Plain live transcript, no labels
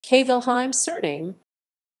Kvalheim surname.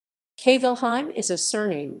 Kvalheim is a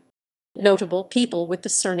surname. Notable people with the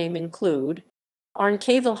surname include Arne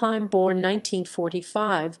Kvalheim, born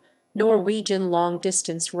 1945, Norwegian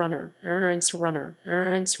long-distance runner, Ernst runner,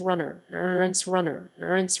 Ernst runner, Ernst runner,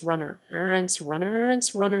 Ernst runner, Ernst runner,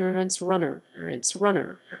 Ernst runner, Ernst runner, Ernst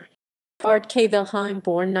runner. Bård Kvalheim,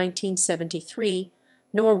 born 1973,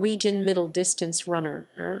 Norwegian middle-distance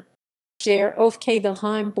runner. Geir Ove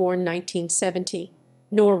Kvalheim, born 1970,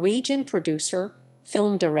 Norwegian producer,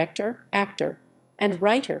 film director, actor, and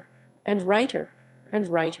writer, and writer, and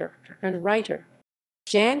writer, and writer.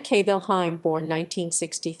 Jan Kvalheim, born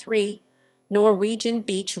 1963, Norwegian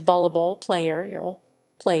beach volleyball player,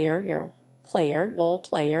 player.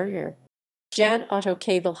 Jan Otto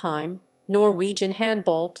Kvalheim, Norwegian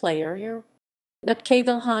handball player. Knut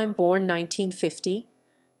Kvalheim, born 1950,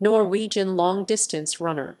 Norwegian long-distance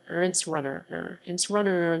runner, Ernst runner, Ernst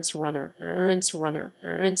runner, Ernst runner, Ernst runner,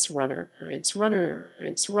 Ernst runner, Ernst runner,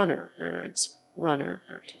 Ernst runner, Ernst runner,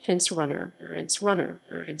 Ernst runner, Ernst runner,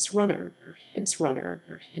 Ernst runner, Ernst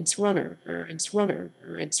runner, Ernst runner, Ernst runner,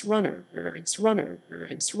 Ernst runner, Ernst runner,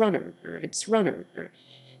 Ernst runner, Ernst runner.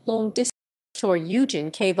 Long-distance tour Eugen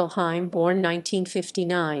Kvalheim, born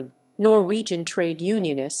 1959, Norwegian trade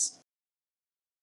unionist,